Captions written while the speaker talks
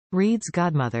Reads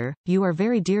Godmother, you are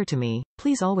very dear to me,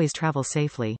 please always travel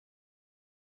safely.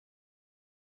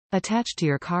 Attached to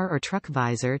your car or truck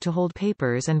visor to hold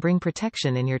papers and bring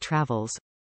protection in your travels.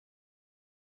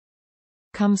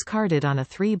 Comes carded on a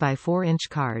 3x4-inch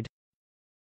card.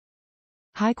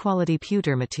 High-quality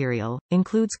pewter material,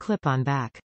 includes clip-on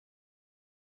back.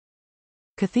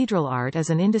 Cathedral art is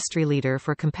an industry leader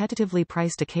for competitively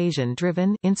priced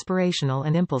occasion-driven, inspirational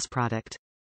and impulse product.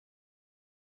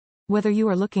 Whether you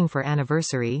are looking for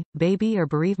anniversary, baby or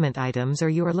bereavement items or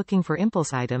you are looking for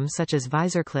impulse items such as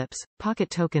visor clips, pocket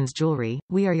tokens jewelry,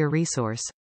 we are your resource.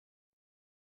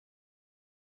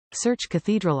 Search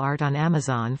Cathedral art on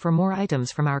Amazon for more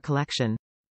items from our collection.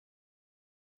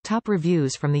 Top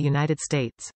reviews from the United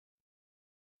States.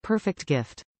 Perfect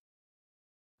gift.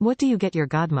 What do you get your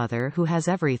godmother who has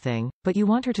everything, but you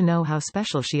want her to know how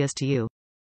special she is to you?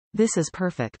 This is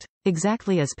perfect.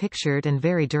 Exactly as pictured and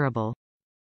very durable.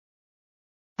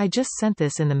 I just sent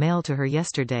this in the mail to her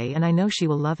yesterday and I know she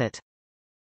will love it.